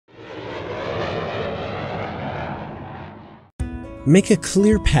Make a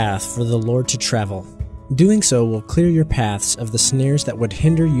clear path for the Lord to travel. Doing so will clear your paths of the snares that would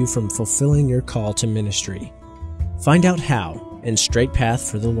hinder you from fulfilling your call to ministry. Find out how in Straight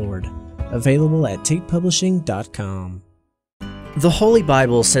Path for the Lord. Available at tatepublishing.com. The Holy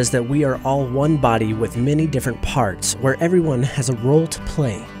Bible says that we are all one body with many different parts, where everyone has a role to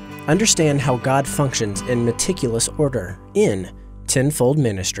play. Understand how God functions in meticulous order in Tenfold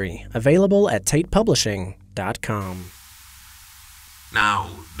Ministry. Available at tatepublishing.com. Now,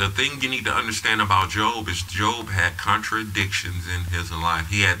 the thing you need to understand about Job is Job had contradictions in his life.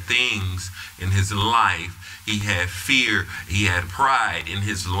 He had things in his life. He had fear. He had pride in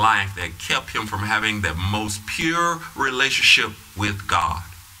his life that kept him from having the most pure relationship with God.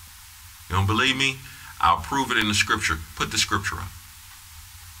 You don't believe me? I'll prove it in the scripture. Put the scripture up.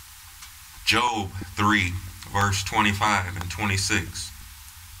 Job 3, verse 25 and 26.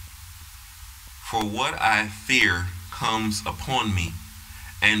 For what I fear comes upon me,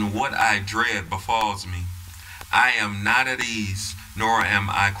 and what I dread befalls me. I am not at ease, nor am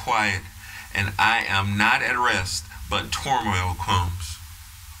I quiet, and I am not at rest, but turmoil comes.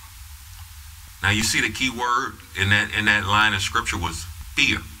 Now you see the key word in that line of scripture was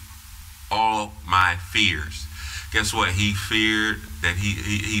fear. All my fears. Guess what? He feared that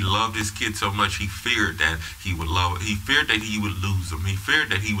he loved his kid so much. He feared that he would love it. He feared that he would lose him. He feared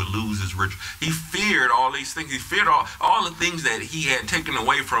that he would lose his riches. He feared all these things. He feared all the things that he had taken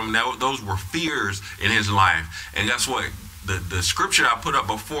away from him. Those were fears in his life. And guess what? The scripture I put up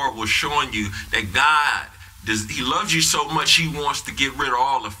before was showing you that God, he loves you so much, he wants to get rid of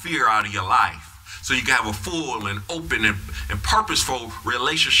all the fear out of your life, so you can have a full and open and purposeful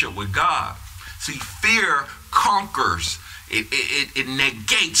relationship with God. See, fear conquers. It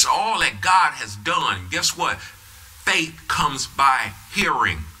negates all that God has done. Guess what? Faith comes by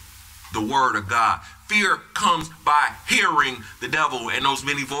hearing the word of God. Fear comes by hearing the devil and those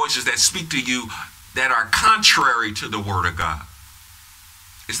many voices that speak to you that are contrary to the word of God.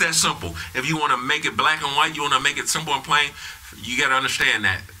 It's that simple. If you want to make it black and white, you want to make it simple and plain, you got to understand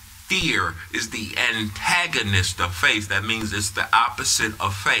that fear is the antagonist of faith. That means it's the opposite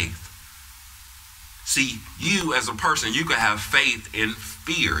of faith. See, you as a person, you can have faith in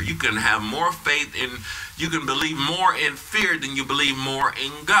fear. You can have more faith in, you can believe more in fear than you believe more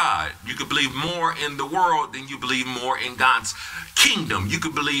in God. You can believe more in the world than you believe more in God's kingdom. You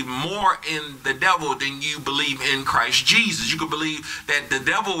can believe more in the devil than you believe in Christ Jesus. You can believe that the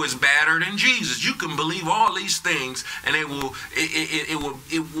devil is better than Jesus. You can believe all these things, and it will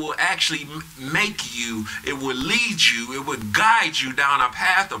actually make you, it will lead you, it will guide you down a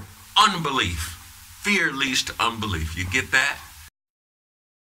path of unbelief. Fear leads to unbelief. You get that?